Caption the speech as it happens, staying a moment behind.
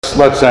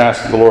let's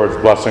ask the Lord's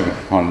blessing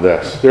on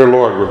this. Dear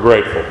Lord, we're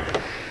grateful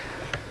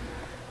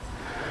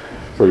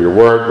for your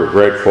word. We're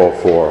grateful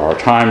for our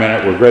time in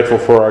it. We're grateful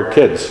for our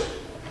kids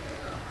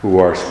who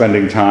are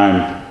spending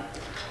time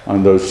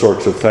on those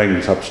sorts of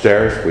things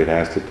upstairs. We'd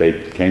ask that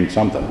they gain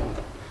something.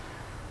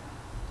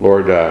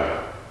 Lord,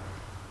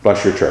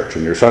 bless your church.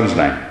 In your Son's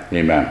name,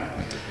 amen.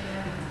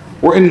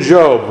 We're in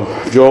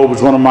Job. Job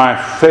is one of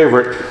my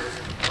favorite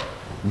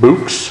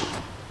books,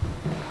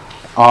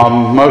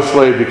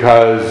 mostly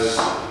because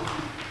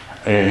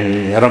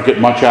I don't get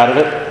much out of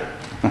it.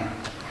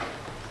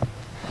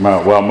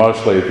 Well,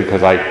 mostly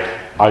because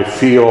I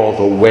feel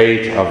the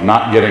weight of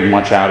not getting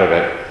much out of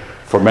it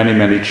for many,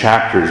 many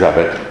chapters of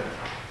it,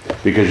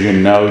 because you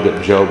know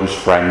that Job's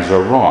friends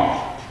are wrong.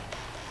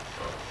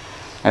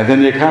 And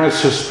then you kind of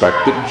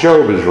suspect that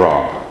Job is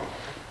wrong.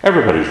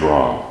 Everybody's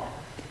wrong.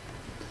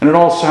 And it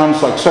all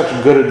sounds like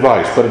such good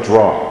advice, but it's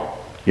wrong.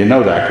 You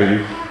know that because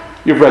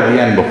you've read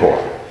the end before.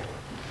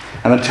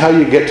 And until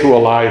you get to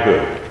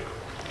Elihu.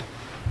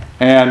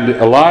 And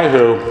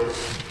Elihu,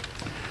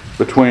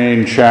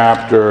 between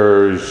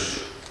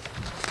chapters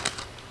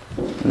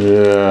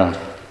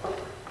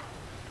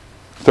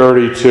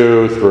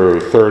 32 through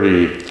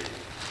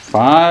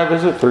 35,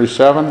 is it?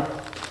 37?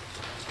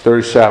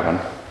 37.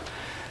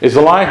 Is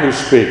Elihu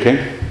speaking.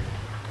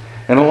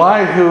 And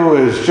Elihu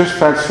is just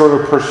that sort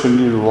of person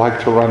you like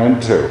to run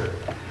into.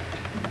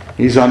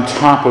 He's on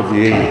top of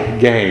the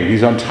game.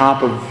 He's on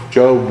top of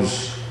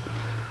Job's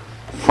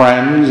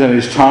friends, and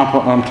he's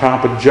on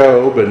top of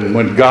Job. And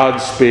when God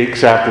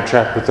speaks after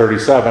chapter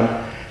 37,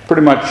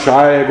 pretty much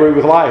I agree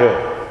with Elihu.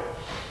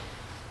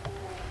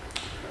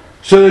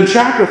 So in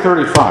chapter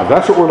 35,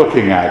 that's what we're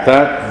looking at.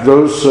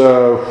 Those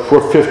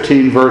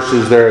 15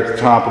 verses there at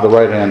the top of the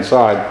right-hand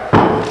side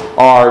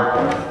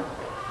are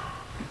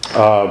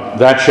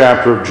that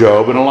chapter of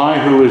Job. And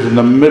Elihu is in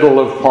the middle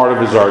of part of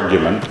his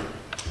argument.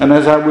 And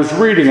as I was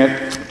reading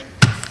it,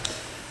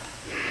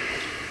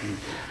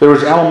 there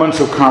was elements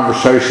of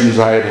conversations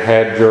I had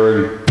had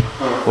during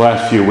the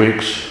last few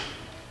weeks.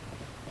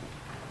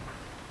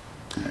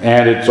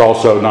 And it's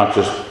also not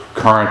just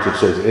current,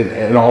 it's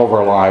in all of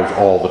our lives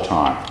all the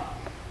time.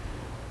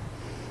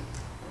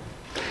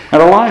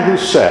 And Elihu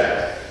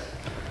said,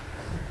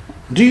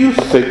 "Do you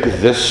think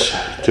this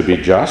to be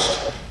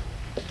just?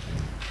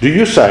 Do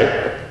you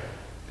say,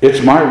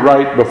 'It's my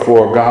right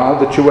before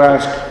God,' that you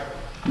ask,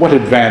 'What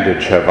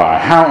advantage have I?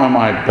 How am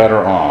I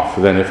better off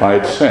than if I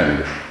had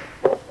sinned?'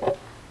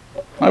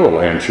 I will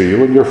answer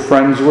you and your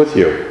friends with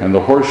you, and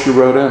the horse you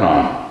rode in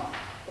on."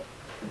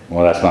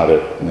 Well, that's not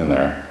it in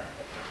there.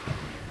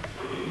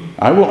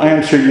 "I will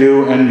answer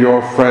you and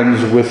your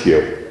friends with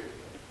you.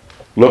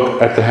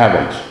 Look at the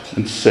heavens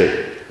and see,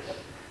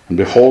 and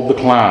behold the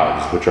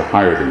clouds which are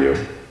higher than you.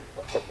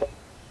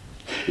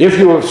 If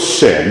you have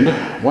sinned,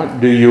 what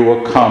do you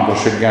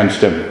accomplish against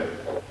him?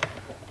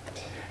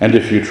 And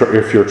if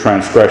your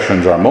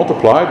transgressions are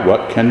multiplied,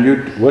 what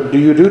do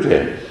you do to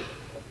him?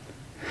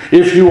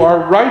 If you are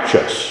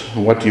righteous,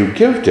 what do you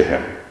give to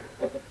him?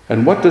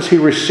 And what does he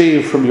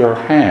receive from your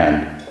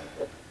hand?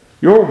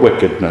 Your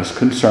wickedness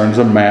concerns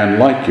a man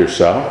like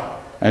yourself,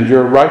 and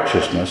your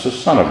righteousness a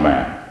son of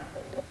man."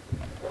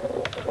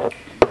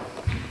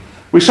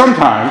 We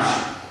sometimes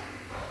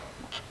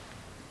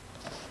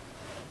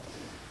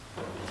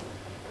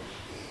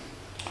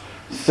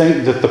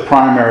think that the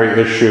primary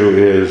issue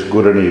is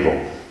good and evil,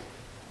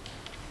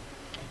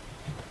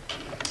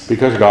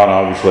 because God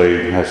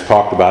obviously has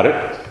talked about it.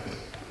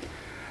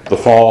 The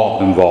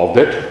fall involved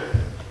it.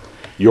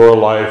 Your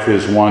life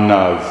is one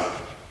of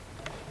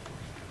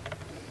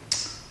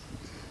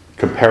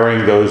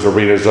comparing those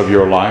arenas of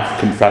your life,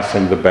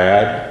 confessing the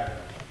bad,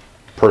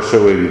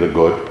 pursuing the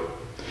good.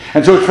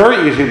 And so it's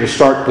very easy to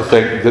start to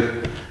think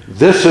that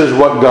this is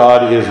what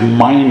God is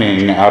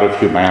mining out of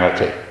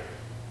humanity.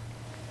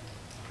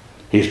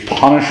 He's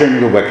punishing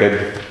the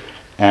wicked,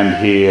 and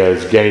he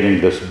is gaining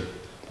this,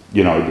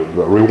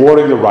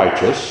 rewarding the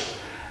righteous,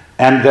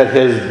 and that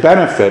his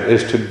benefit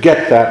is to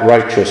get that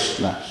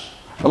righteousness.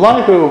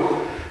 Elihu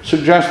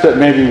suggests that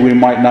maybe we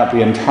might not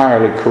be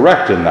entirely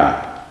correct in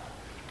that.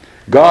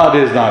 God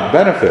is not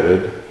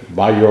benefited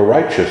by your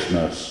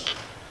righteousness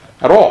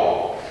at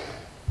all.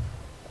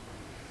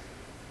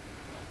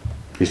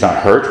 He's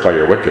not hurt by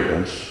your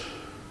wickedness.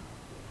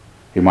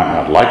 He might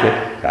not like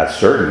it. That's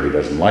certain, he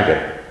doesn't like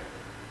it.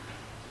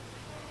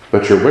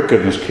 But your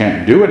wickedness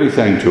can't do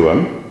anything to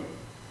him.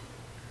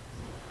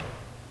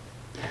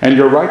 And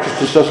your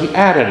righteousness doesn't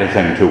add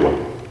anything to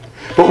him.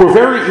 But we're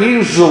very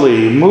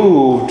easily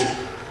moved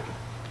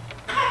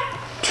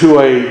to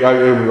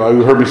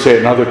you heard me say it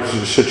in other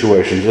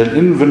situations, an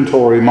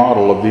inventory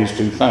model of these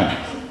two things.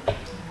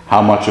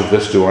 How much of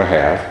this do I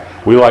have?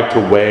 We like to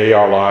weigh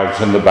our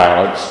lives in the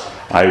balance.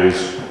 I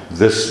was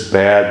this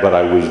bad, but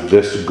I was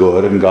this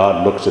good, and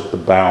God looks at the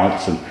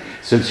balance, and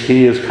since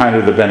he is kind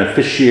of the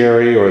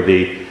beneficiary or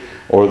the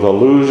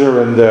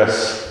loser in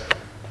this,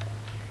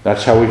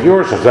 that's how we view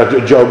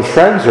ourselves. Job's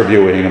friends are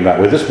viewing him that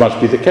way. This must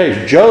be the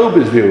case. Job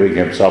is viewing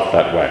himself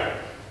that way.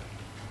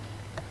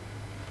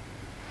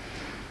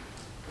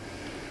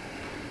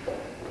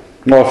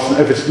 Well,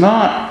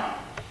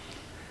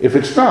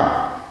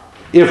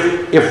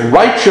 if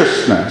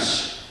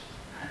righteousness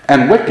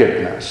and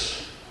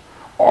wickedness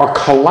are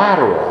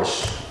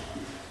collaterals,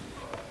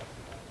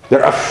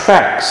 they're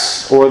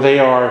effects, or they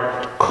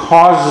are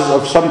causes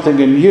of something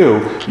in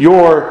you,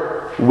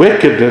 your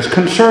wickedness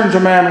concerns a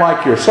man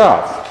like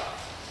yourself,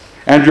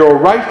 and your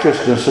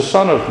righteousness the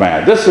Son of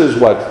Man. This is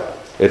what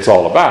it's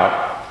all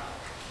about.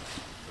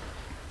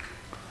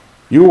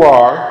 You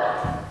are...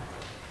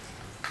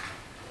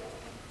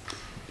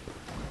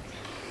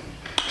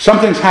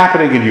 something's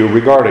happening in you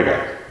regarding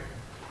it.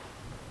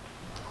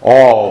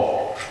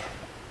 All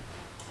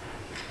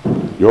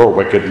your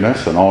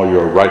wickedness and all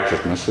your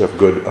righteousness have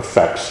good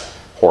effects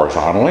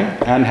horizontally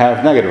and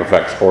have negative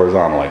effects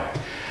horizontally.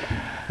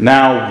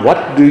 Now,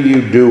 what do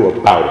you do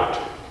about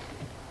it?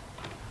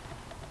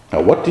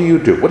 Now, what do you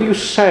do? What do you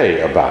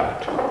say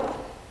about it?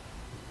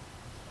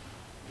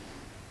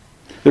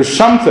 There's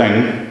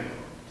something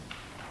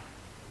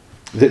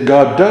that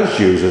God does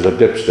use as a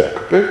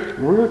dipstick.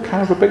 Really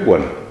kind of a big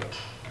one.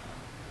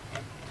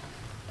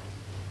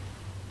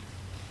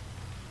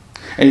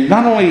 And he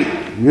not only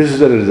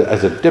uses it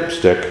as a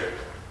dipstick,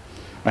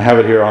 I have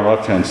it here on the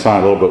left-hand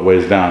side, a little bit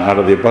ways down. Out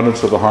of the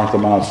abundance of the heart, the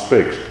mouth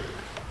speaks.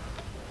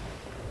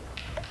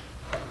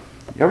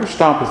 You ever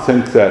stop to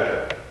think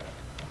that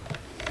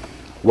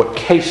what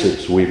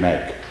cases we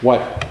make,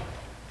 what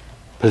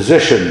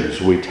positions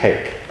we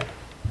take,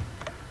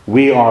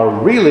 we are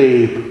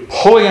really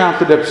pulling out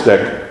the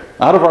dipstick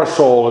out of our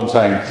soul and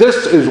saying,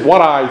 this is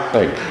what I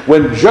think.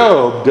 When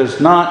Job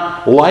does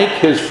not like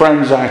his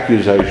friend's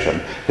accusation,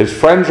 his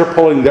friends are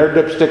pulling their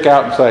dipstick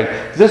out and saying,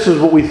 this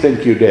is what we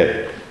think you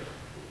did.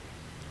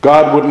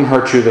 God wouldn't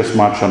hurt you this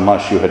much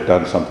unless you had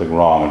done something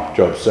wrong. And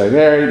Job's saying,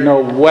 there ain't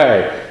no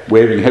way,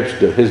 waving his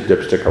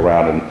dipstick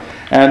around.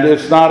 And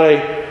it's not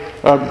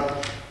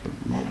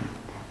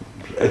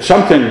it's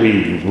something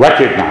we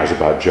recognize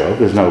about Job.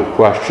 There's no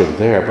question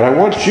there. But I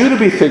want you to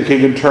be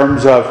thinking in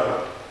terms of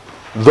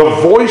the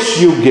voice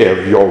you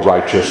give your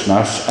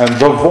righteousness and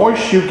the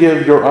voice you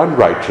give your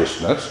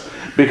unrighteousness,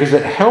 because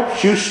it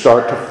helps you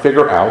start to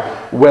figure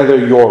out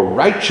whether your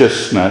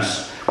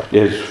righteousness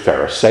is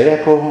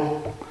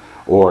pharisaical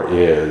or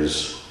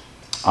is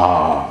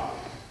not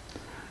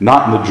in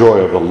the joy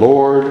of the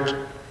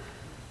Lord.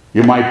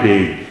 You might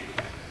be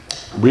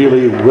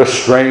really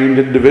restrained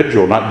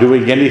individual, not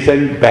doing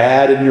anything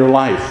bad in your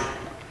life,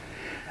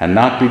 and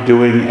not be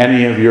doing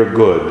any of your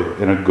good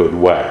in a good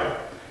way.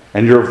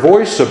 And your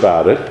voice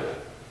about it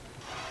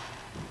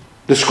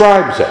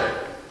describes it.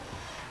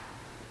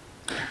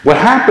 What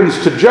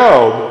happens to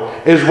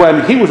Job is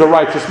when he was a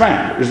righteous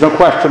man. There's no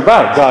question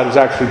about it. God is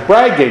actually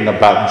bragging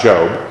about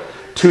Job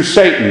to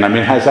Satan. I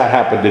mean, has that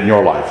happened in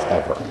your life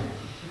ever?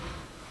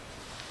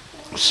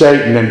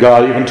 Satan and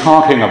God even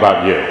talking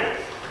about you.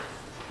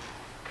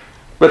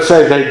 Let's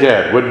say they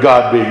did. Would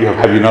God be...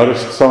 Have you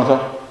noticed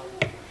so-and-so?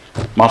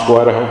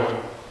 Moscow, Idaho?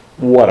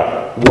 What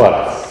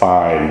a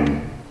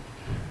fine,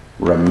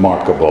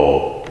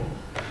 remarkable...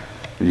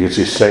 You can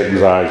see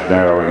Satan's eyes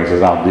narrowing. He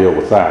says, I'll deal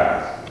with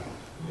that.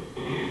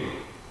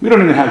 We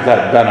don't even have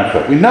that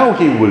benefit. We know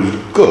he was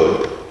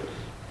good.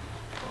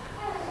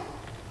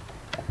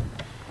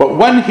 But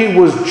when he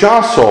was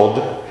jostled,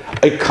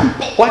 a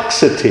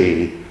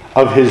complexity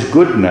of his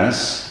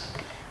goodness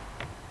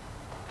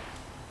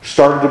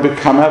started to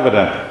become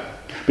evident.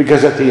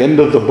 Because at the end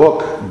of the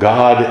book,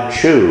 God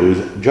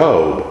chews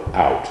Job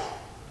out.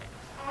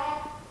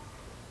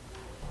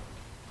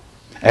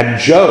 And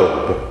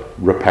Job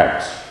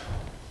repents.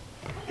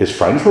 His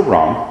friends were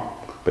wrong,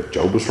 but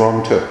Job was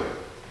wrong too.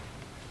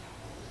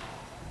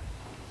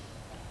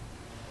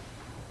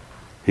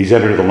 He's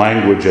entered the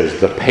language as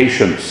the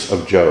patience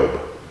of Job.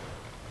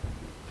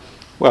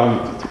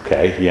 Well,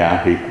 okay,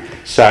 yeah, he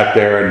sat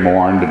there and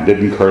mourned and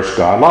didn't curse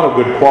God. A lot of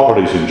good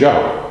qualities in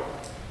Job.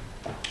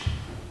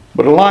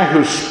 But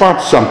Elihu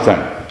spots something.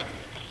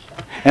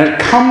 And it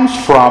comes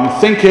from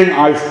thinking,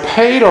 I've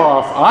paid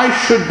off, I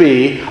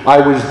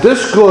was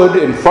this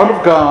good in front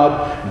of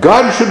God.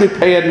 God should be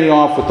paying me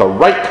off with the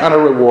right kind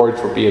of rewards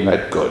for being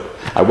that good.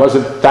 I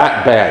wasn't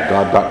that bad.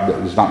 God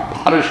is not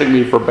punishing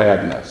me for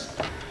badness.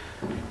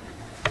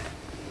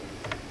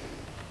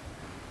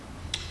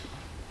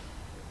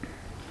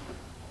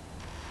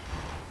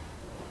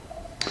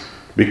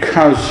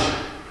 Because,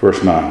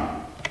 verse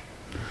 9,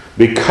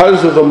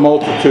 because of the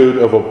multitude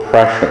of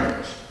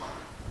oppressions,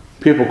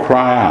 people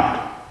cry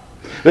out.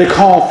 They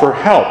call for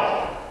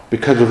help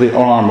because of the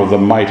arm of the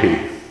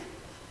mighty.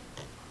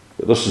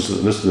 Listen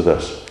to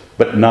this.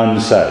 But none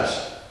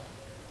says,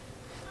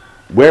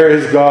 where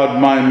is God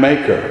my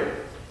maker,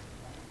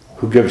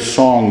 who gives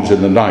songs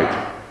in the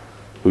night,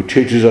 who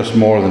teaches us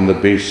more than the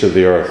beasts of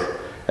the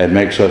earth, and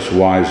makes us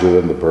wiser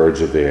than the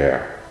birds of the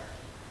air?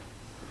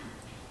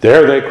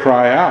 There they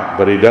cry out,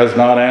 but he does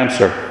not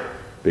answer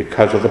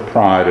because of the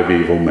pride of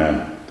evil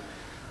men.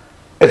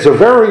 It's a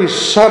very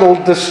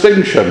subtle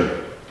distinction.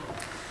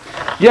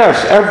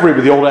 Yes,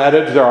 the old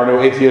adage, there are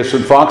no atheists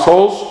in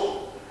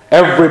foxholes.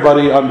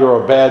 Everybody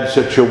under a bad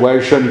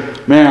situation,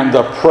 man,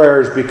 the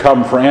prayers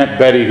become for Aunt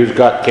Betty who's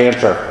got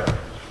cancer.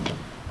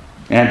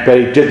 Aunt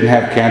Betty didn't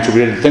have cancer.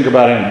 We didn't think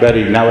about Aunt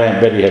Betty. Now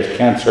Aunt Betty has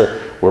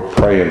cancer. We're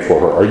praying for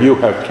her. Or you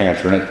have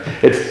cancer.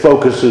 And it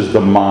focuses the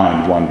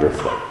mind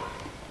wonderfully.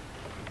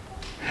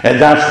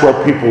 And that's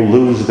where people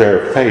lose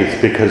their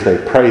faith, because they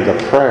pray the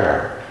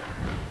prayer.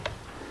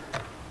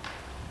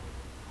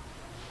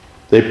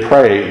 They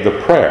pray the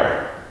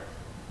prayer.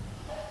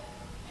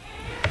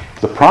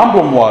 The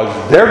problem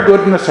was their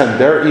goodness and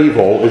their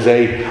evil is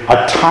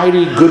a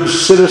tidy good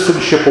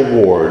citizenship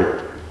award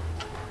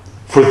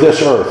for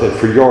this earth and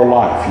for your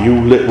life. You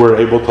were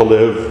able to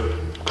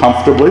live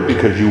comfortably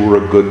because you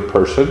were a good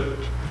person.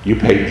 You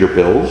paid your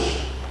bills.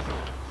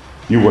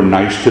 You were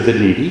nice to the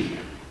needy.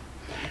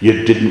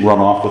 You didn't run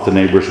off with the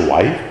neighbor's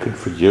wife. Good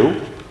for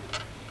you.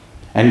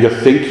 And you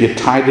think you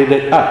tidied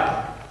it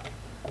up.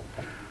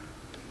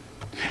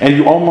 And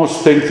you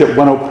almost think that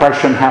when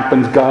oppression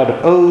happens,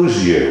 God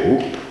owes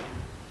you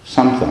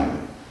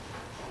something.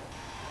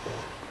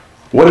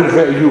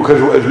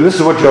 Because this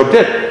is what Job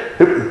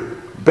did.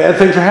 Bad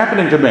things are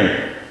happening to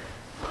me.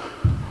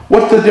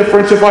 What's the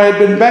difference if I had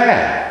been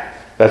bad?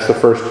 That's the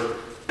first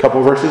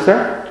couple verses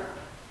there.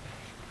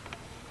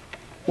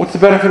 What's the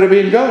benefit of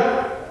being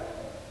good?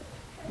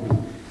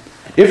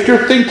 If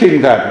you're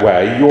thinking that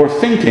way, you're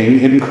thinking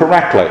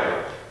incorrectly.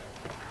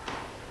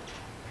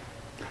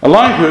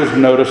 Elijah is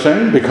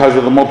noticing, because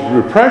of the multiple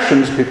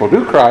repressions, people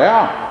do cry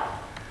out.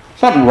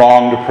 It's not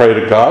wrong to pray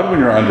to God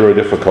when you're under a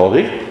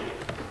difficulty.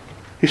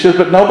 He says,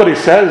 but nobody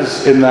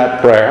says in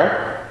that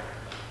prayer,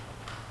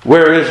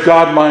 where is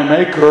God my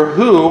maker?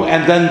 Who?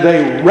 And then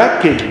they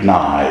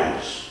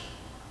recognize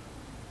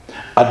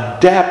a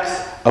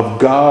depth of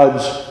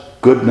God's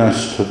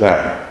goodness to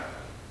them.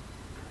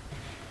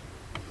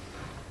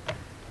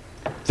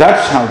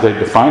 That's how they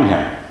define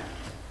him.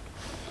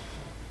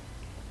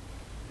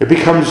 It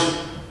becomes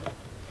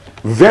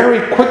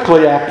very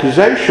quickly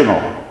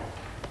accusational.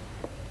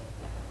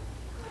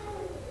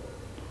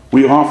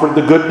 We offered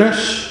the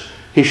goodness.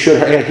 He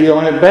should heal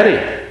Aunt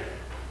Betty.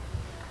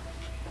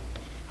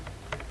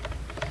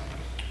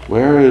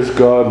 Where is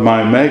God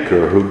my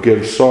maker who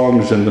gives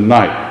songs in the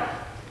night?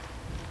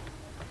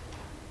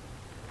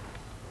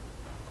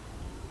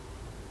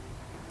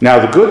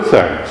 Now the good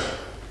things.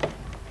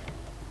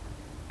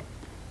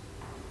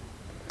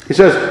 He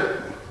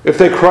says, if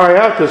they cry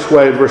out this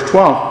way, verse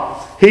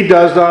 12, he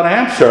does not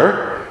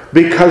answer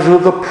because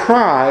of the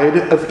pride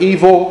of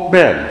evil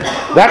men.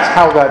 That's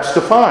how that's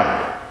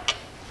defined.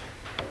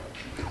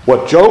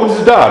 What Job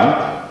has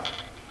done,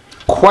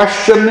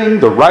 questioning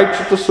the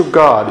righteousness of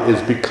God,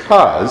 is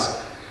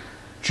because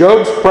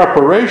Job's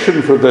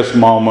preparation for this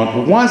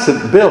moment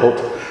wasn't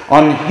built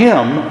on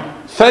him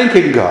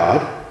thanking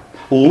God,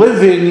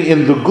 living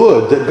in the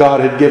good that God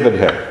had given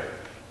him.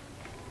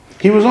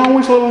 He was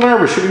always a little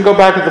nervous. You can go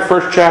back to the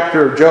first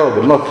chapter of Job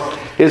and look.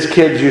 His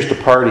kids used to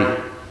party,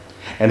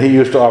 and he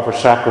used to offer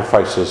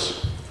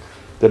sacrifices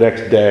the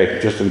next day,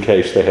 just in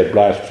case they had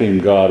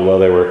blasphemed God while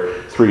they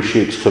were 3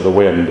 sheets to the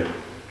wind.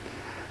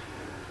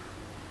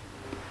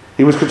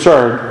 He was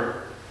concerned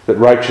that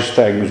righteous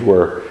things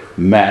were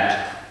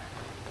met.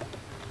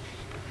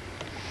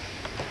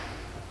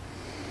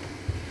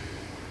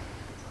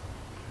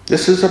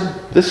 This is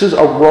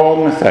a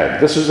wrong thing.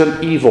 This is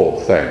an evil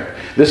thing.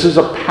 This is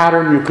a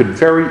pattern you could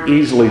very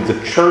easily,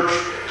 the church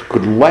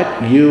could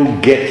let you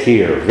get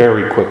here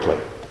very quickly.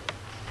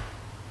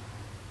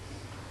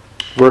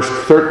 Verse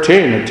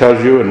 13, it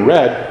tells you in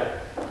red,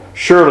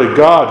 surely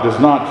God does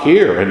not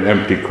hear an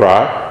empty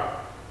cry,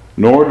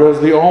 nor does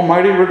the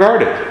Almighty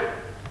regard it.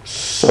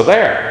 So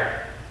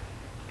there.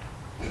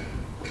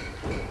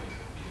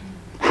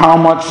 How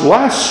much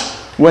less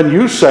when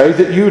you say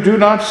that you do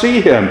not see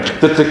him,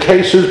 that the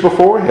case is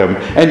before him,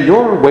 and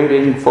you're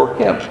waiting for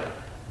him.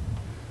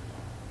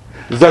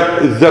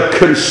 The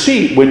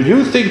conceit, when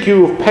you think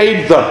you have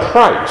paid the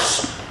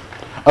price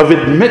of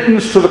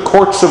admittance to the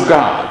courts of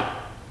God,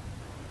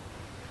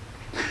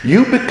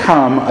 you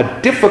become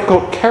a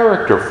difficult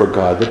character for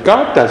God that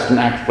God doesn't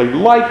actually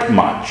like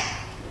much.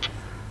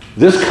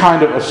 This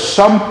kind of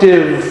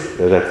assumptive,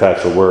 if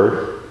that's a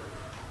word,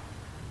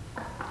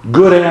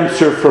 good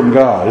answer from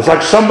God. It's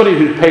like somebody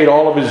who's paid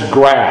all of his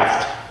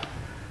graft,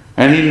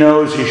 and he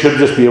knows he should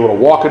just be able to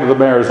walk into the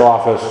mayor's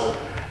office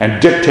and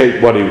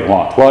dictate what he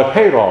wants. Well, I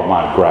paid all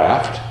my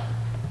graft.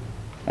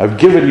 I've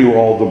given you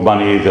all the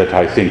money that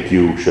I think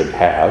you should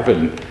have,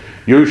 and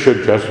you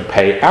should just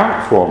pay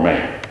out for me.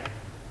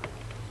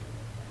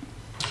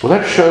 Well,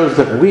 that shows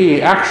that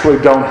we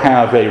actually don't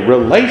have a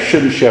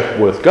relationship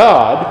with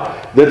God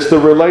that's the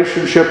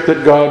relationship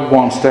that God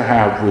wants to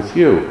have with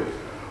you.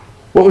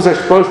 What was I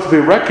supposed to be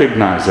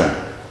recognizing?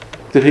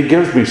 That he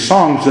gives me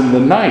songs in the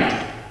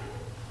night.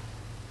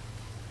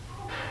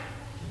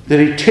 That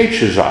he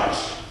teaches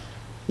us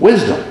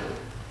wisdom.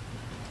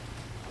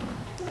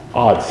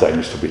 Odd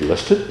things to be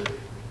listed.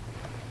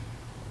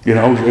 You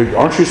know,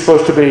 aren't you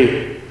supposed to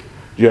be,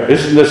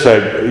 isn't this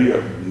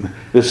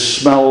this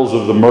smells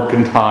of the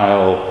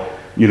mercantile,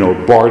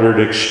 bartered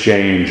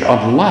exchange,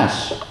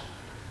 unless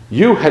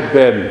you had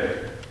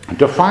been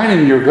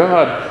defining your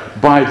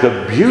God by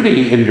the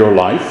beauty in your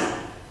life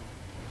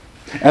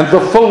and the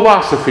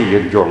philosophy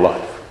in your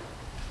life.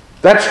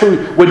 That's who,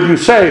 when you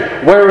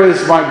say, where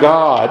is my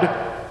God?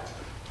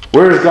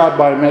 Where is God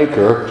my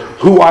maker?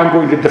 Who I'm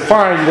going to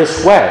define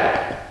this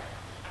way.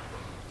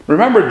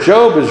 Remember,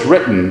 Job is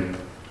written,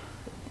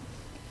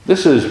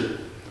 this is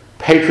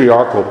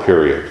patriarchal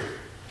period.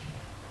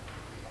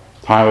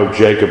 Time of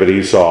Jacob and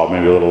Esau,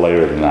 maybe a little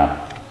later than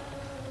that.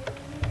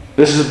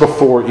 This is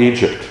before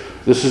Egypt.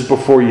 This is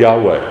before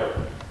Yahweh.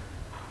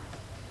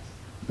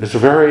 It's a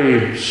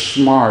very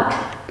smart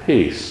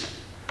piece.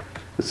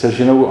 It says,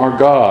 our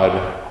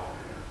God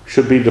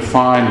should be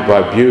defined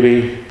by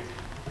beauty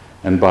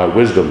and by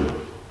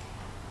wisdom.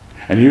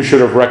 And you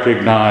should have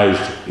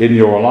recognized in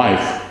your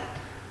life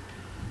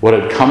what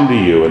had come to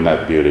you in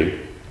that beauty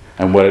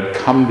and what had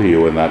come to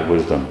you in that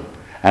wisdom.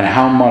 And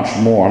how much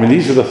more. I mean,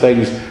 these are the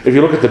things, if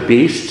you look at the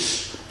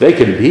beasts, they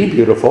can be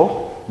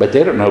beautiful, but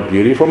they don't know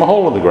beauty from a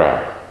hole in the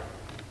ground.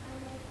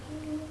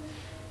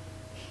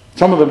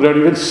 Some of them don't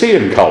even see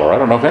in color. I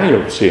don't know if any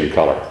of them see in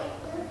color.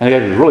 And they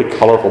have these really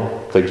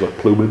colorful things like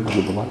plumage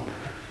and the like.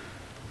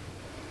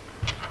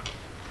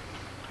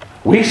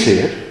 We see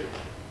it.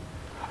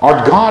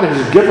 Our God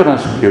has given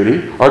us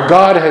beauty. Our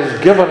God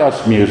has given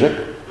us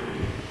music.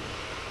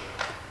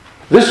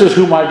 This is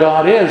who my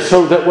God is,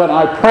 so that when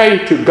I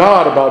pray to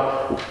God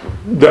about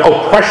the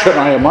oppression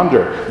I am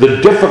under,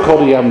 the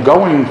difficulty I'm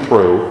going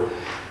through,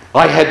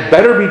 I had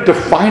better be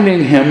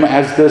defining him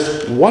as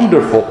this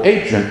wonderful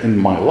agent in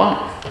my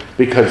life,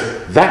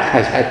 because that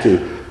has had to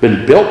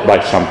been built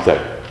by something.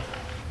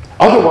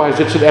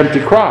 Otherwise, it's an empty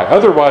cry.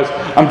 Otherwise,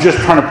 I'm just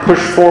trying to push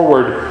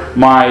forward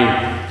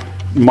my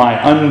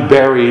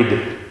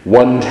unburied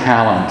one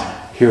talent.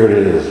 Here it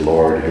is,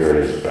 Lord, here it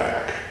is back.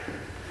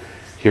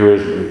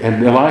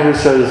 And Elihu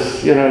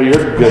says,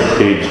 your good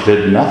deeds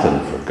did nothing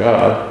for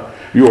God.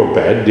 Your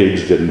bad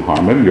deeds didn't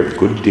harm him. Your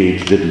good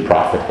deeds didn't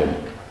profit him.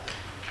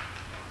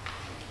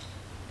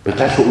 But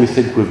that's what we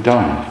think we've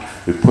done.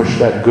 We push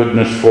that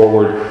goodness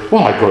forward.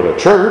 Well, I go to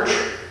church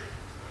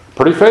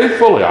pretty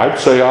faithfully. I'd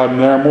say I'm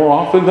there more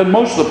often than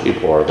most of the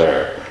people are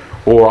there.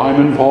 Or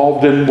I'm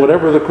involved in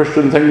whatever the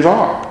Christian things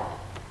are.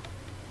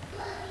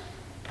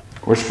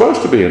 We're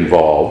supposed to be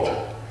involved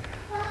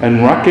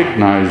and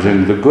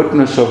recognizing the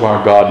goodness of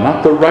our God,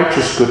 not the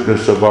righteous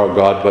goodness of our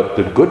God, but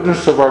the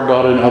goodness of our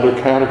God in other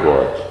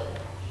categories.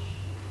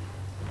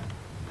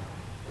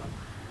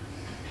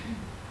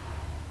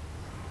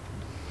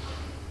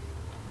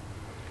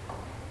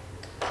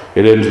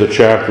 It ends the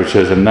chapter, it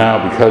says, and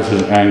now because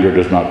his anger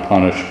does not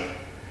punish,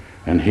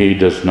 and he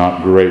does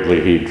not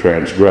greatly heed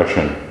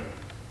transgression,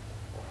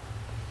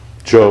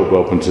 Job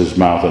opens his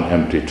mouth in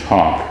empty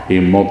talk. He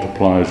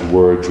multiplies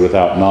words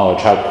without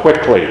knowledge. How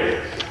quickly,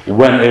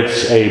 when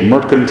it's a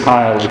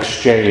mercantile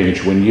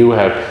exchange, when you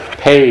have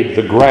paid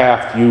the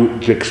graft, you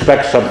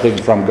expect something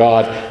from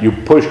God, you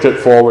pushed it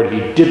forward,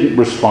 he didn't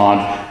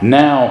respond,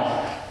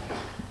 now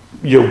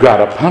you've got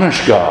to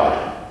punish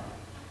God.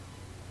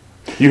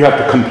 You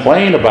have to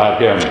complain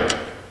about him.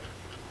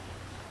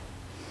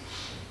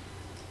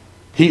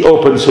 He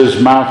opens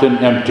his mouth in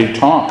empty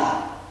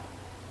talk.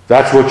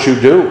 That's what you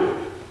do.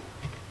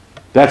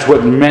 That's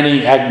what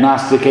many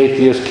agnostic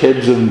atheist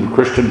kids in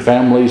Christian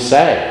families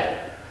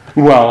say.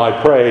 Well,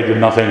 I prayed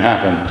and nothing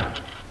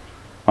happened.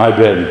 I've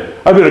been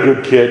a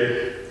good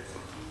kid,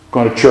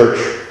 gone to church.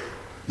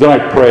 Then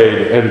I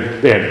prayed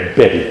and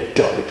Betty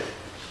died.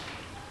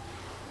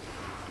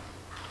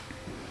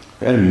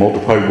 And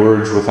multiply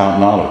words without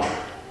knowledge.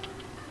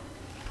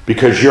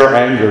 Because your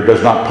anger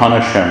does not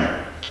punish him.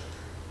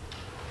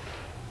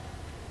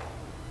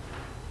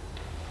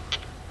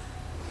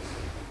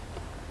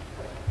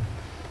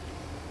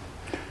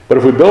 But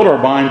if we build our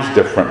minds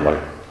differently,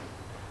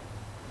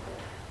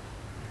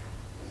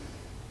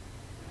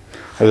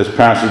 this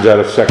passage out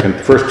of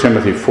 1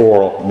 Timothy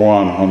 4:1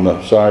 on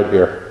the side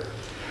here.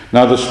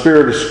 Now the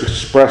Spirit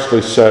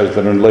expressly says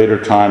that in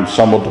later times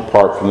some will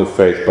depart from the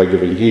faith by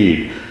giving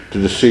heed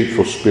to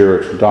deceitful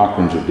spirits and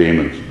doctrines of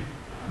demons,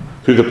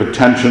 through the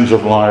pretensions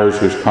of liars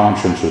whose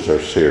consciences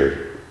are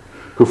seared,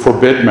 who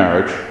forbid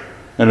marriage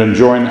and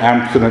enjoin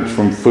abstinence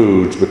from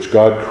foods which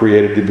God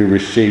created to be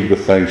received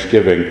with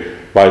thanksgiving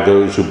by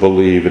those who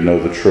believe and know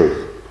the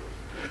truth.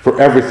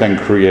 For everything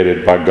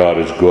created by God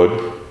is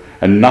good,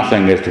 and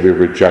nothing is to be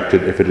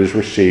rejected if it is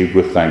received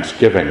with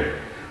thanksgiving,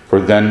 for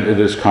then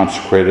it is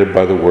consecrated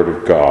by the word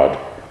of God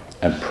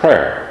and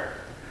prayer.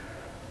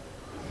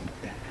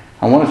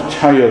 I want to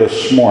tell you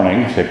this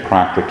morning, say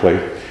practically,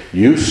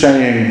 you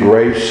saying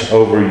grace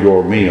over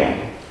your meal,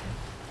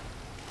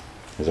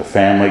 as a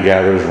family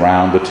gathers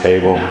round the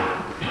table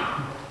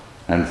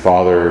and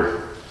Father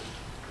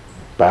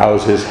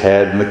bows his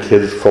head and the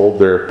kids fold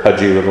their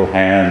pudgy little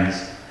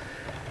hands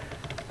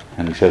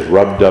and he says,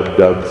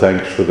 rub-dub-dub,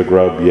 thanks for the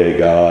grub, yea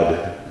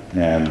God.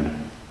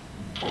 And,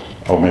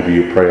 maybe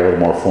you pray a little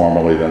more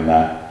formally than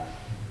that.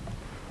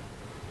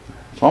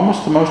 It's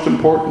almost the most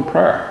important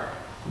prayer.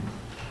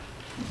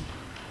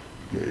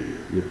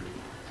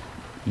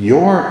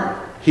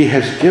 He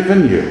has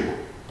given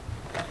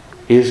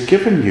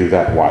you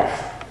that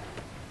wife.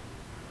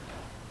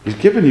 He's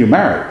given you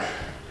marriage.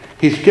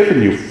 He's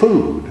given you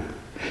food.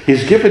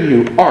 He's given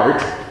you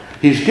art.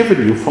 He's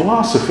given you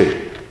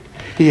philosophy.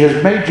 He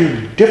has made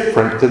you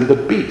different than the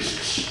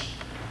beasts.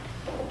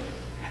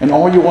 And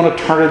all you want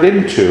to turn it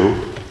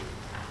into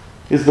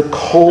is the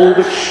cold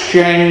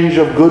exchange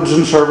of goods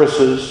and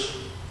services.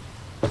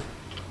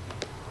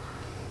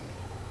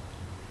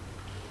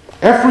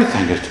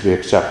 Everything is to be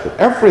accepted.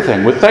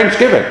 Everything with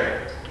thanksgiving.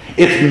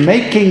 It's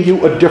making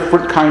you a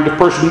different kind of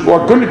person. You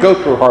are going to go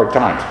through hard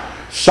times.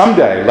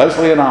 Someday,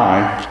 Leslie and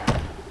I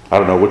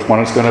don't know which one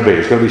it's going to be.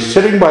 It's going to be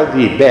sitting by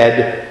the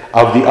bed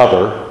of the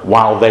other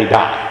while they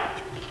die.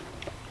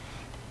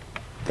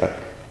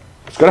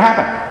 It's going to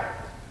happen.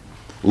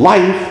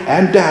 Life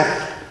and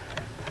death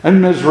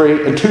and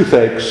misery and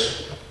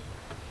toothaches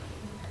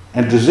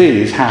and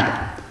disease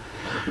happen.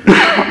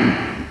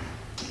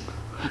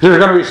 There are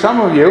going to be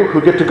some of you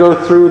who get to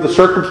go through the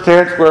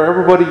circumstance where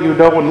everybody you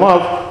know and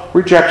love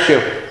rejects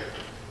you.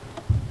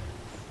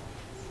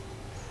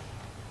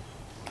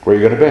 Where are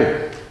you going to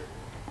be?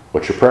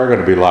 What's your prayer going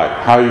to be like?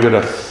 How are you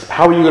going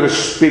to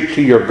speak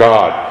to your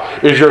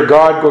God? Is your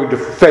God going to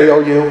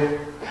fail you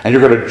and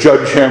you're going to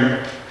judge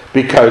him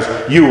because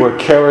you were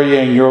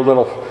carrying in your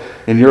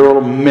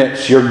little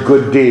midst your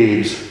good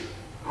deeds?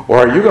 Or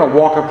are you going to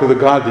walk up to the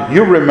God that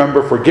you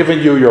remember for giving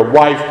you your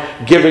wife,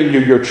 giving you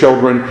your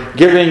children,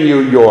 giving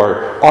you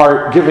your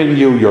art, giving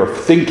you your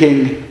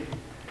thinking,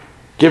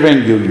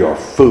 giving you your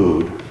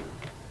food?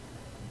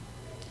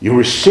 You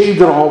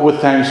received it all with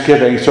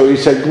thanksgiving. So he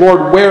said,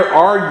 Lord, where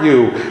are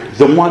you,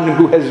 the one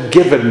who has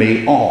given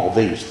me all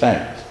these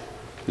things?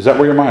 Is that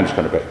where your mind's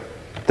going to be?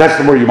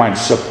 That's where your mind's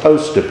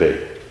supposed to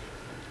be.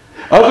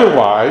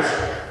 Otherwise,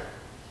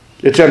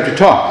 it's empty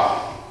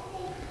talk.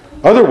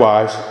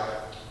 Otherwise,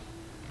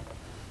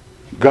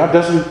 God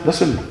doesn't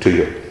listen to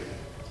you.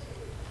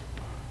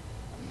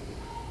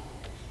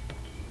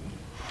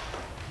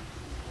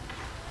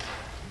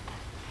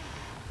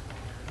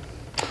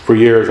 For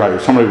years,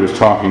 somebody was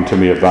talking to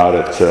me about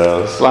it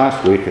this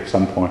last week at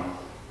some point,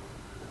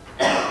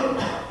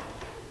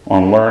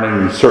 on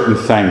learning certain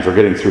things or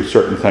getting through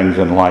certain things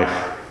in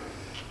life.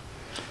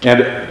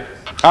 And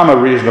I'm a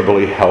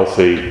reasonably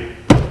healthy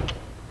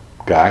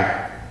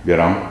guy,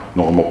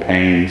 normal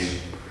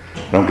pains.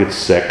 I don't get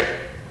sick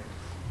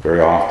very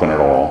often at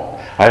all.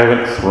 I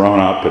haven't thrown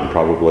up in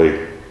probably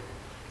a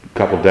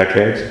couple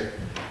decades.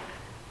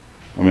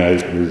 I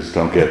just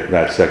don't get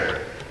that sick.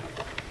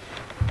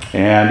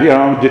 And,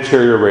 I'm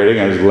deteriorating,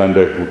 as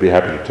Linda would be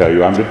happy to tell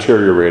you. I'm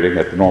deteriorating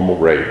at the normal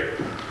rate.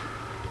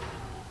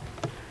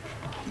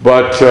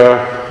 But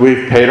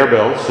we've paid our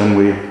bills, and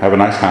we have a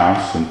nice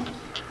house,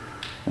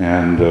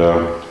 and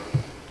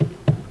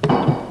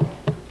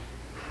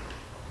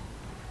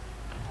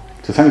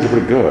so things are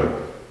pretty good.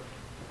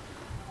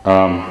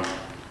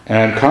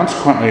 And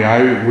consequently,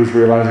 I was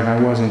realizing I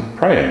wasn't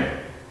praying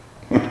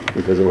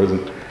because there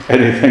wasn't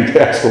anything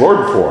to ask the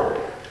Lord for.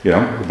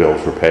 The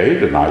bills were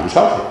paid, and I was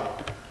healthy.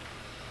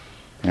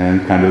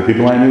 And kind of the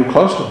people I knew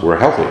close to were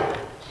healthy.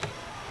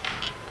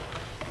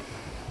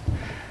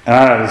 And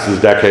I know this was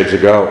decades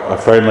ago. I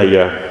finally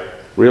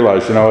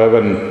realized, I've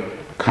been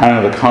kind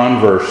of the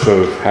converse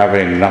of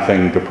having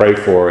nothing to pray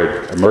for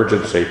in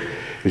emergency,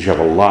 is you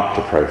have a lot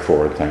to pray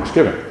for in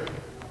Thanksgiving.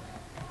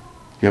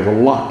 You have a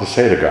lot to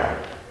say to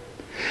God.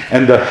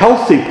 And the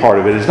healthy part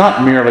of it is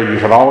not merely you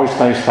can always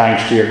say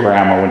thanks to your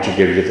grandma when she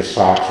gives you the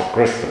socks at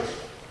Christmas.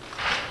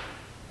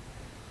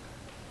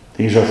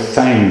 These are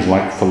things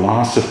like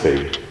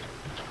philosophy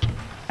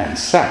and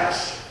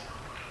sex,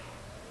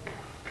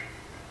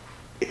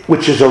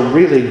 which is a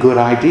really good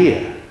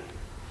idea.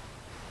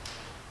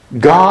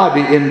 God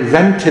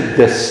invented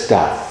this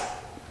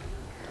stuff.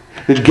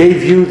 It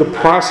gave you the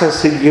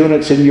processing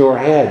units in your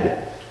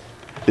head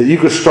that you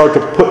could start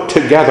to put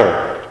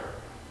together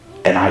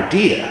an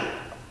idea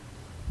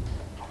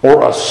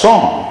or a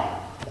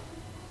song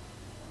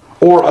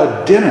or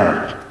a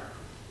dinner.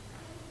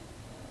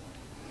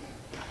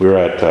 We were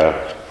at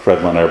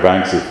Fred Lanier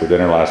Banks' for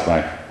dinner last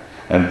night,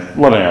 and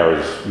Lanier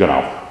is,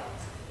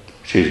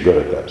 she's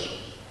good at this.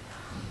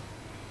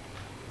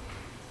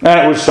 And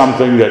it was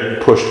something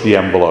that pushed the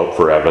envelope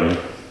for Evan.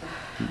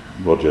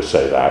 We'll just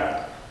say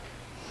that.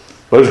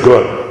 But it was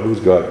good. It was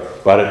good.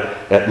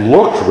 But it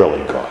looked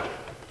really good.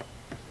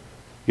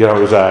 It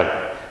was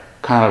a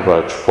kind of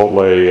a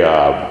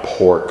chipotle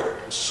pork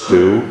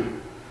stew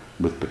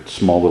with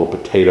small little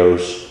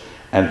potatoes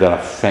and then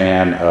a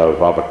fan of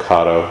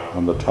avocado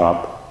on the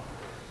top,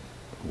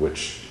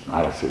 which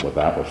I don't see what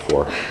that was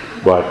for,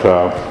 but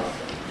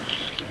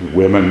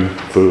women,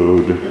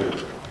 food,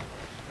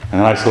 and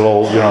a nice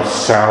little,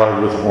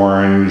 salad with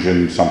orange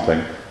and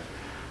something,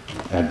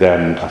 and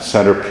then a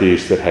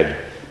centerpiece that had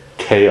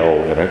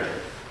kale in it.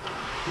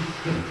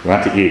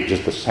 Not to eat,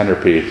 just the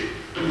centerpiece,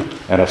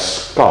 and a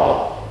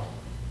skull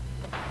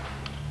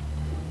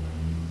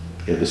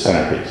in the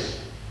centerpiece,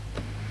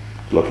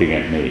 looking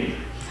at me.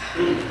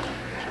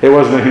 It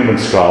wasn't a human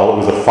skull, it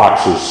was a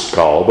fox's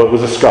skull, but it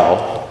was a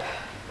skull.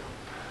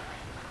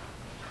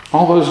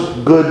 All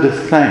those good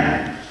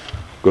things.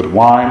 Good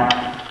wine,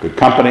 good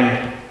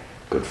company,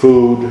 good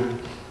food,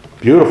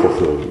 beautiful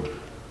food.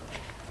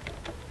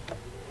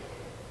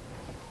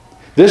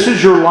 This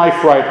is your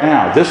life right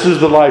now. This is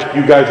the life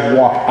you guys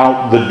walk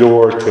out the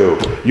door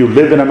to. You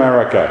live in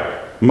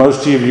America.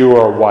 Most of you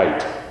are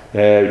white.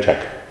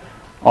 Check.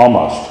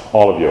 Almost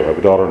all of you. I have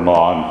a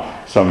daughter-in-law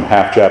and some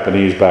half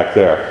Japanese back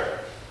there.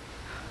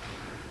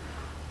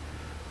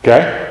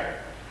 Okay?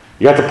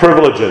 You got the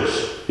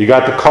privileges. You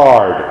got the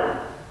card.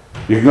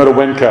 You can go to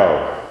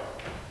Winco.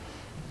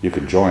 You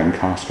can join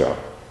Costco.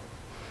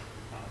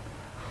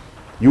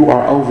 You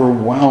are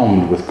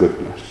overwhelmed with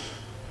goodness.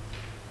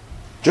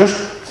 Just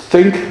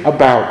think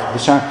about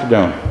this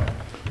afternoon.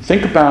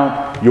 Think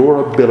about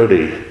your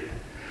ability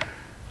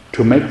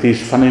to make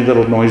these funny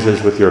little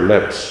noises with your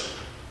lips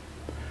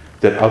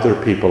that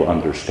other people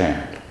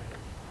understand.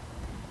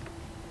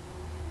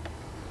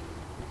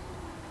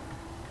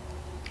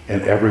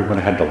 And everyone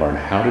had to learn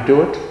how to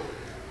do it,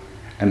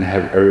 and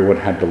everyone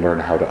had to learn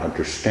how to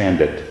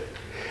understand it.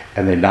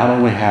 And they not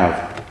only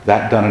have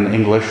that done in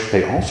English,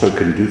 they also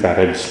can do that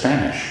in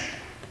Spanish,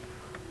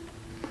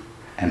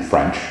 and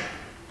French,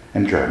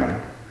 and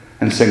German,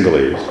 and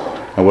Sinhalese,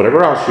 and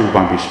whatever else you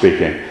might be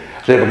speaking.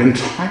 They have an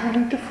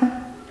entirely different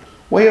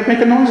way of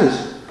making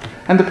noises.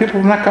 And the people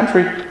in that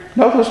country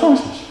know those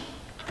noises.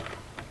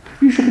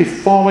 You should be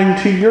falling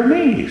to your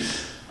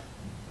knees.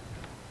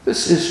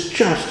 This is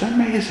just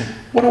amazing.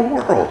 What a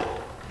world.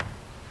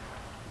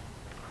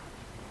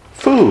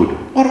 Food.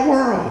 What a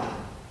world.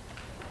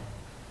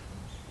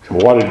 So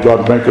why did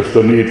God make us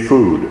to need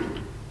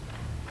food?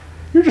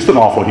 You're just an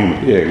awful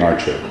human being,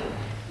 aren't you?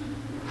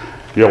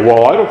 Yeah,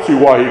 well, I don't see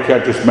why he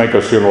can't just make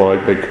us,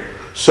 like make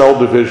cell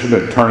division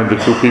and turn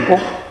into two people.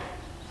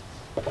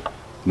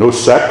 No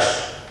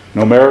sex,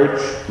 no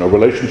marriage, no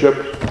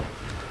relationship,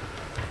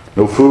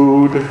 no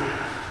food.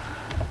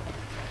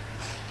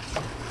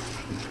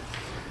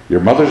 Your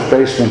mother's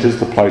basement is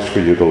the place for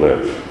you to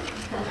live.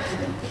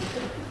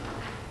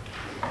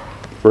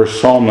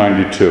 Verse Psalm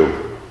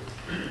 92.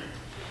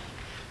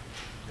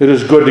 It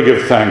is good to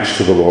give thanks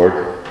to the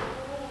Lord,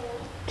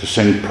 to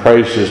sing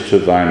praises to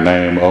thy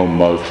name, O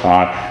Most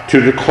High,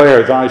 to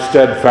declare thy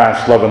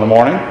steadfast love in the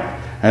morning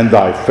and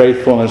thy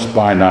faithfulness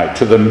by night,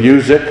 to the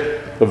music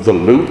of the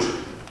lute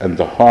and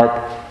the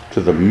harp,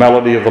 to the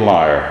melody of the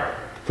lyre.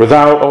 For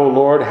thou, O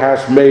Lord,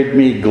 hast made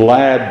me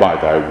glad by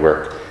thy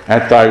work.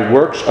 At thy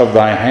works of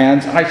thy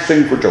hands I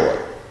sing for joy.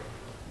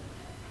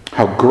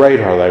 How great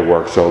are thy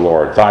works, O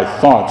Lord! Thy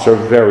thoughts are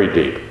very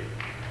deep.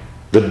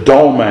 The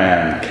dull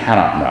man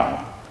cannot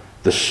know.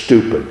 The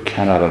stupid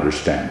cannot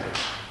understand this.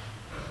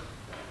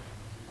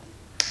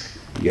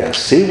 Yeah,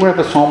 see where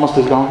the psalmist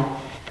is going?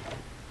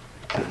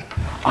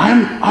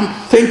 I'm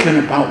thinking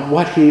about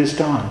what he has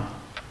done.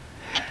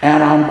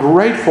 And I'm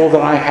grateful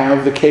that I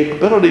have the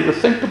capability to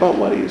think about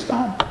what he has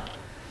done.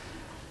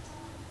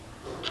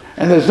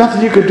 And there's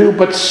nothing you could do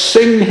but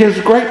sing his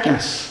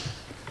greatness.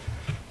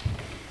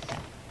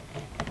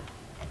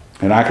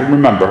 And I can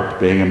remember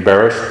being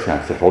embarrassed.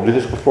 I've told you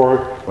this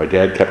before. My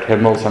dad kept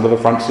hymnals under the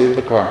front seat of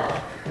the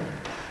car.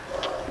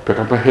 Pick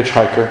up a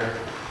hitchhiker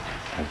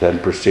and then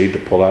proceed to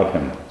pull out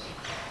hymnals.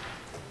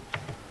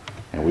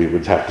 And we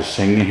would have to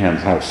sing the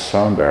hymns. I was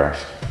so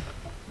embarrassed.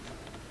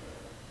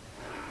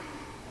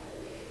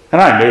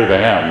 And I knew the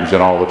hymns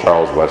and all the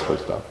Charles Wesley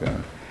stuff.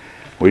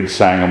 We'd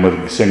sing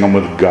them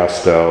with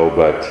gusto,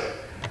 but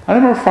I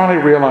remember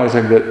finally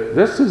realizing that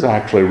this is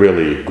actually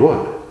really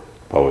good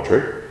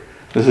poetry.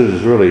 This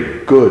is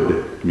really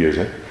good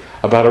music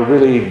about a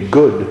really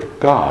good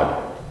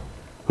God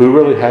who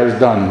really has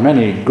done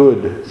many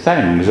good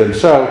things. And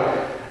so,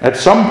 at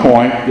some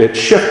point, it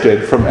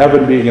shifted from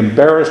Evan being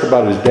embarrassed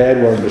about his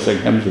dad wanting to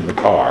sing hymns in the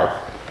car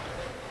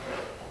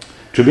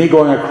to me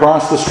going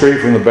across the street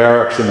from the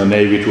barracks in the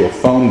Navy to a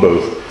phone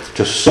booth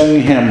to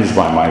sing hymns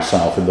by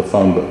myself in the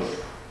phone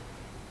booth.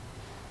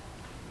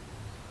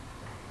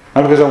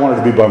 Not because I wanted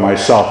to be by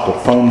myself,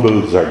 but phone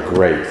booths are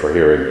great for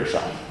hearing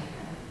yourself.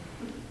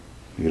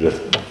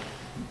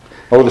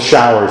 The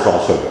shower is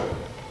also good.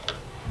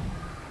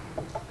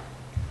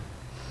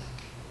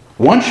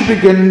 Once you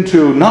begin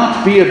to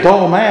not be a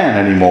dull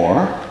man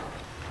anymore,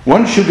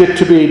 once you get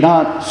to be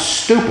not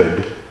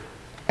stupid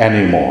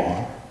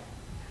anymore,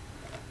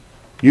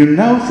 you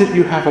know that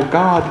you have a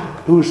God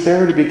who's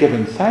there to be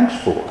given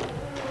thanks for.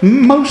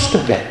 Most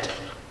of it.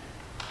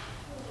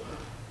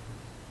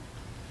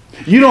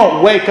 You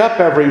don't wake up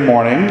every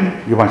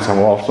morning. You might say,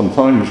 well,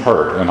 something's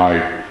hurt and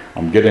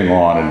I'm getting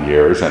on in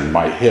years and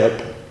my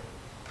hip.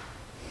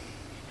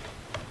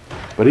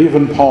 But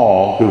even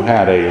Paul, who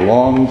had a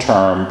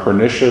long-term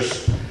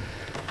pernicious,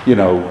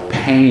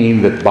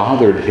 pain that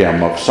bothered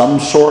him of some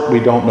sort, we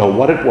don't know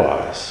what it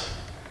was.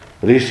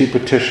 At least he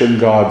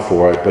petitioned God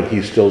for it, but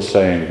he's still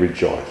saying,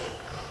 rejoice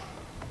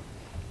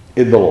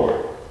in the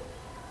Lord.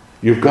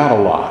 You've got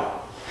a lot.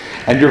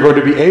 And you're going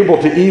to be able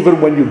to,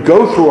 even when you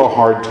go through a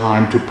hard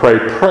time, to pray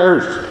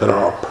prayers that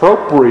are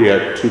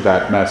appropriate to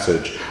that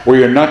message, where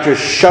you're not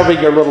just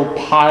shoving your little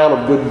pile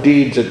of good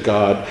deeds at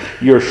God,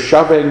 you're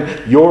shoving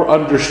your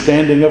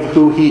understanding of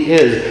who he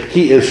is.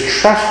 He is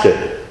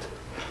trusted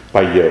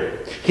by you.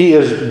 He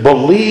is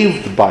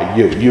believed by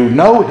you. You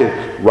know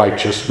his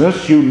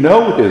righteousness. You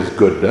know his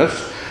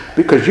goodness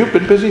because you've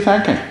been busy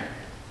thanking.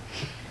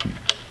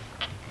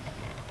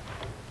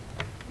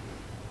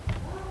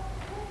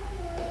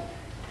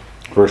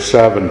 Verse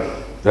 7,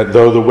 that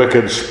though the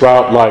wicked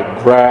sprout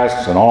like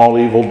grass and all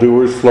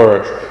evildoers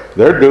flourish,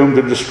 they're doomed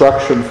to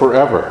destruction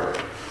forever.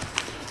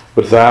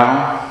 But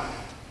thou,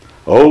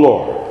 O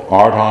Lord,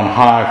 art on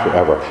high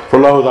forever. For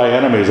lo, thy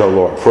enemies, O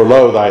Lord, for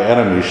lo, thy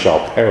enemies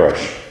shall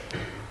perish.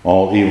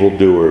 All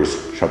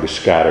evildoers shall be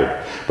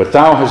scattered. But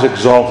thou hast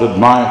exalted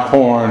my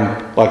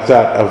horn like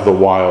that of the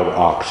wild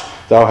ox.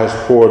 Thou hast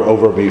poured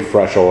over me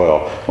fresh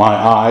oil. My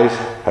eyes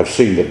have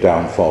seen the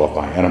downfall of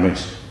my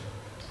enemies.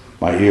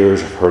 My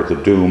ears have heard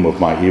the doom of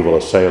my evil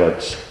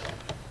assailants.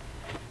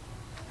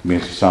 It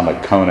means to sound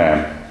like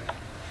Conan.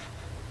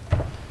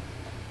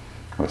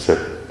 What's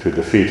it? To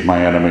defeat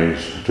my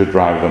enemies, to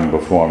drive them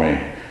before me,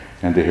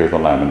 and to hear the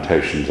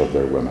lamentations of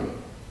their women.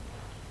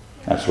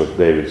 That's what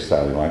David's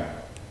sounding like.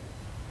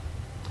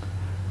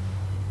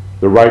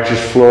 The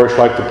righteous flourish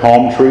like the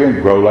palm tree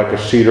and grow like a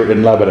cedar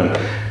in Lebanon.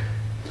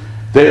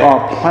 They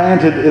are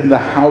planted in the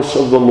house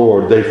of the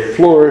Lord. They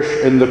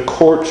flourish in the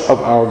courts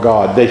of our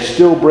God. They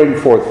still bring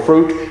forth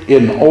fruit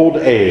in old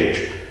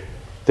age.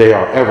 They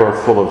are ever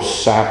full of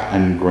sap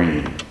and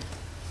green.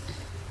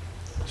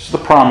 This is the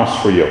promise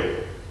for you.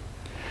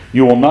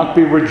 You will not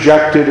be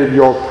rejected in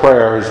your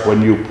prayers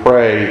when you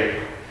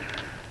pray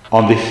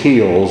on the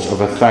heels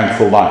of a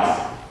thankful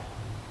life,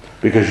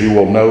 because you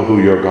will know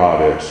who your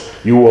God is.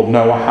 You will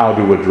know how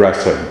to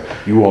address him.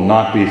 You will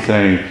not be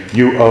saying,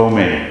 "You owe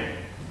me,"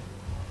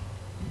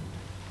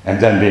 and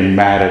then being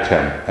mad at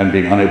him and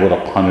being unable to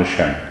punish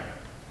him.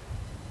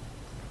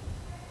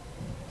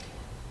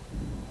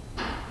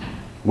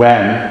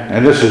 When,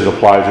 and this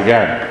applies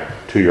again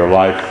to your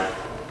life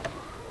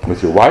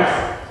with your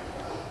wife,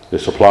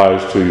 this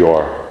applies to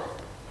your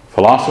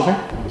philosophy,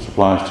 this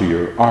applies to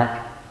your art,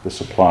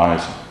 this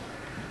applies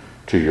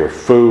to your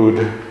food,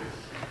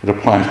 it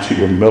applies to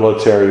your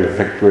military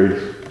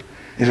victories.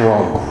 These are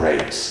all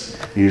greats.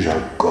 These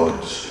are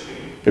goods.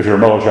 If you're a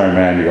military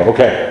man, you go,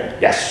 okay,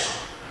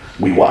 yes,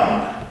 we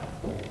won.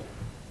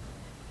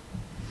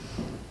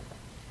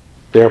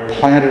 They are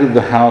planted in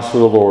the house of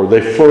the Lord.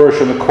 They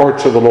flourish in the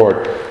courts of the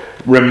Lord.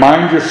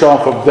 Remind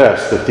yourself of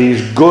this, that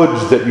these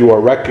goods that you are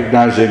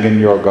recognizing in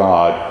your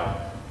God,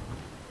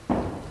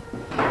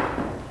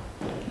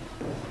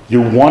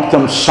 you want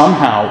them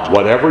somehow,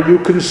 whatever you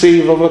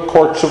conceive of the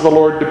courts of the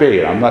Lord to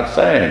be. I'm not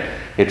saying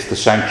it's the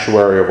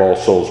sanctuary of All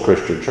Souls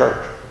Christian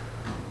Church.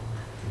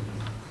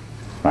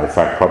 Matter of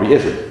fact, probably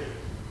isn't.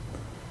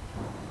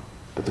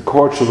 But the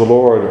courts of the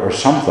Lord are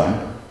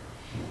something.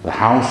 The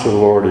house of the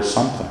Lord is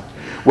something.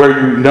 Where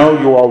you know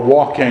you are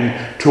walking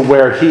to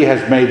where he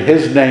has made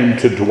his name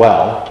to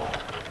dwell.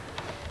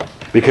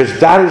 Because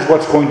that is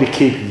what's going to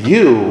keep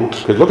you,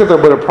 because look at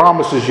what it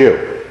promises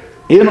you.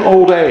 In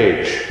old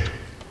age,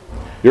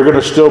 you're going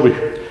to still be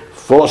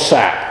full of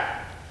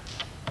sap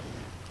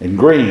and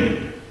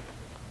green.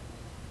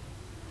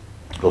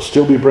 You'll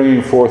still be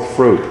bringing forth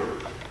fruit.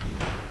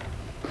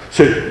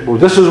 So,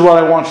 this is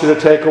what I want you to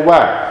take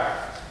away.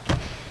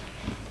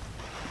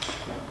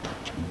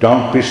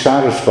 Don't be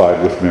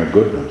satisfied with mere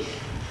goodness.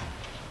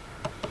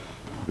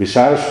 Be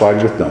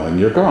satisfied with knowing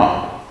your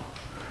God.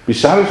 Be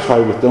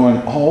satisfied with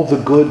doing all the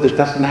good that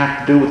doesn't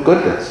have to do with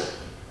goodness.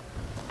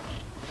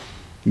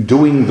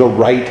 Doing the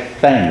right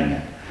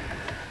thing.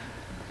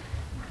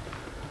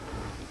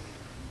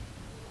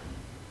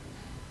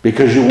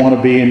 Because you want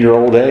to be in your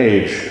old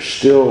age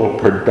still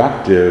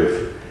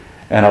productive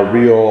and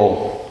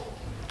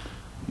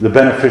the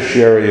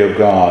beneficiary of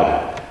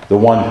God, the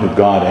one who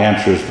God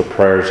answers the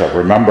prayers of.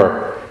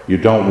 Remember, you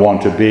don't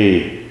want to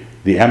be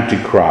the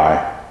empty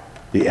cry,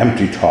 the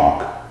empty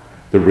talk,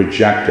 the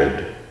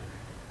rejected,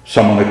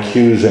 someone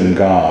accusing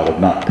God of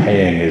not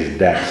paying his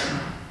debts.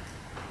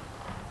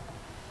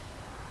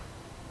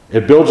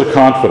 It builds a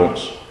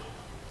confidence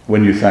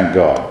when you thank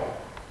God.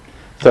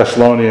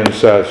 Thessalonians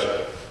says,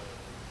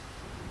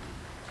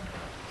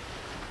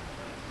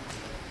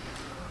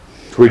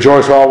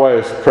 rejoice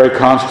always, pray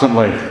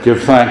constantly,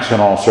 give thanks in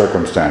all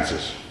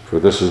circumstances, for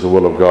this is the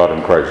will of God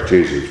in Christ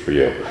Jesus for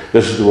you.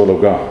 This is the will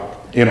of God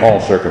in all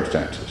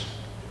circumstances.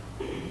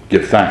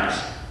 Give thanks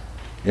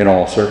in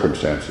all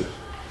circumstances.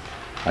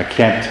 I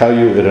can't tell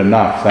you it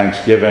enough.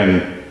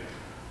 Thanksgiving,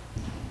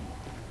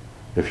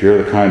 if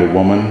you're the kind of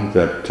woman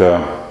that,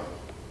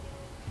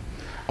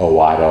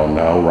 I don't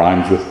know,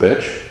 rhymes with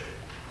bitch.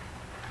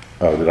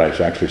 Oh, did I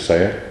actually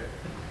say it?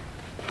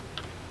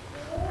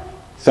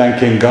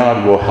 Thanking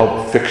God will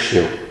help fix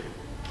you.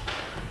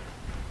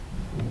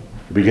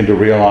 You begin to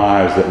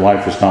realize that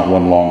life is not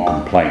one long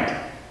complaint.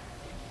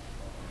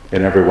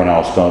 And everyone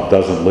else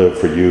doesn't live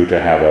for you to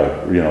have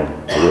a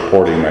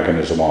reporting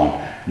mechanism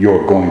on.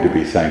 You're going to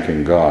be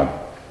thanking God.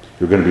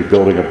 You're going to be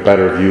building a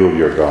better view of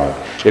your God.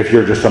 If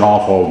you're just an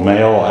awful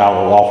male,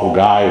 awful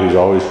guy who's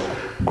always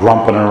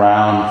grumping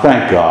around,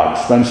 thank God.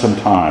 Spend some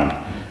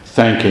time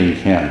thanking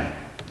him.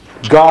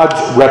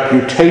 God's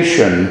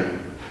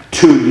reputation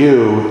to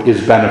you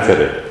is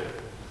benefited.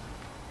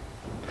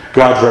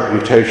 God's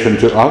reputation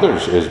to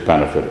others is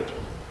benefited.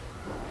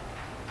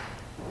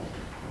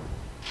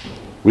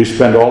 We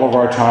spend all of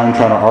our time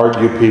trying to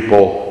argue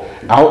people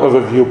out of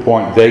a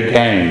viewpoint they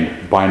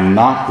gained by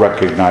not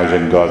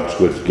recognizing God's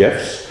good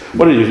gifts.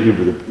 What did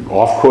you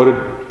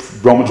off-quoted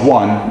Romans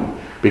 1,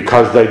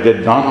 because they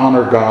did not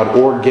honor God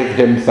or give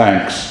him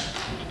thanks,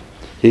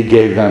 he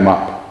gave them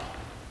up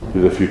to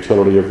the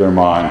futility of their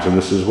minds. And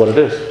this is what it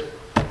is.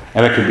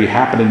 And it could be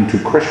happening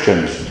to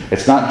Christians.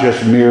 It's not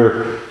just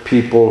mere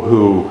people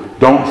who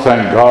don't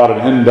thank God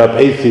and end up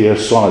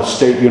atheists on a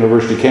state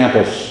university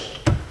campus.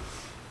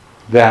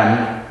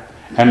 Them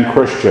and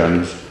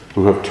Christians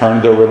who have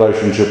turned their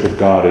relationship with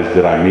God is,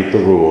 did I meet the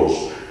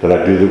rules? Did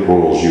I do the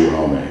rules you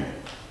owe me?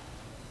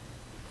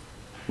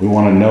 We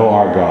want to know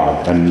our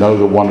God and know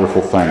the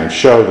wonderful thing and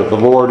show that the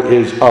Lord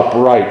is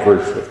upright,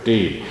 verse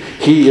 15.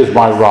 He is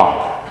my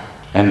rock,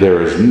 and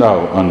there is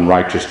no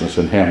unrighteousness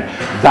in him.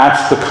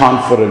 That's the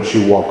confidence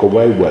you walk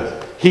away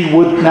with. He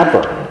would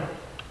never.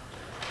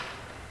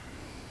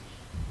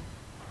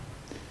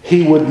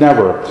 He would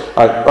never.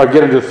 I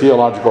get into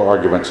theological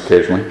arguments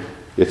occasionally.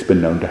 It's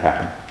been known to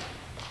happen.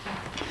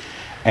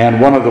 And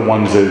one of the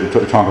ones that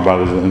we talk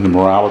about is in the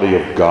morality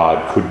of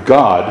God. Could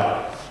God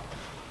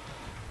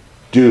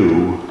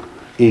do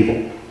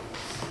evil?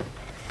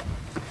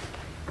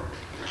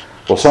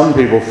 Well, some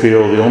people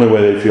feel the only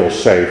way they feel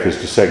safe is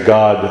to say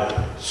God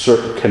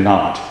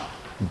cannot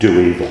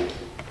do evil.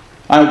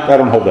 I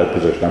don't hold that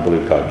position. I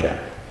believe God can.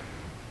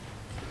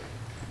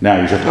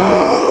 Now you say,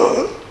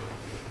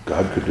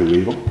 God could do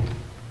evil?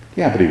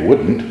 Yeah, but he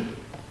wouldn't.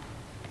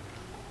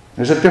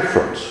 There's a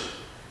difference.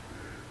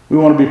 We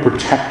want to be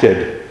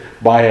protected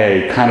by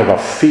a kind of a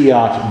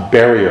fiat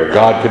barrier.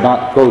 God could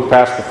not go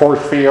past the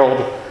force field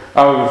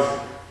of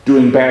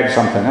doing bad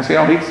something. I say,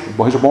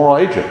 he's a moral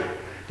agent.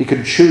 He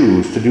could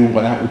choose to do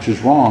that which is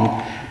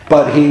wrong,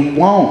 but he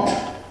won't.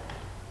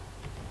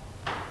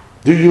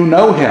 Do you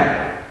know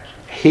him?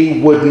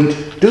 He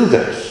wouldn't do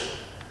this.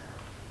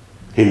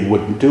 He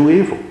wouldn't do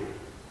evil.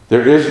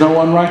 There is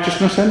no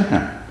unrighteousness in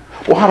him.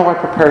 Well, how do I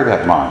prepare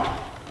that mind?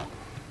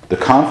 The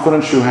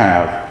confidence you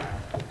have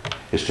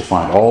is to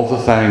find all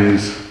the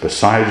things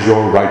besides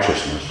your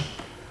righteousness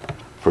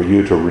for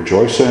you to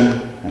rejoice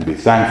in and be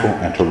thankful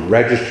and to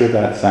register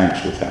that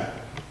thanks with him.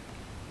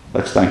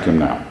 Let's thank him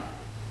now.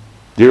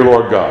 Dear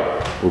Lord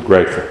God, we're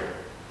grateful.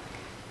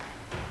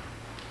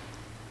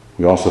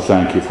 We also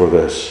thank you for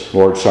this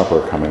Lord's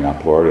Supper coming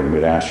up, Lord, and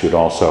we'd ask you to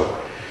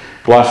also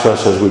bless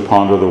us as we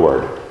ponder the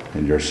word.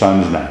 In your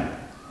Son's name,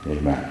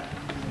 amen.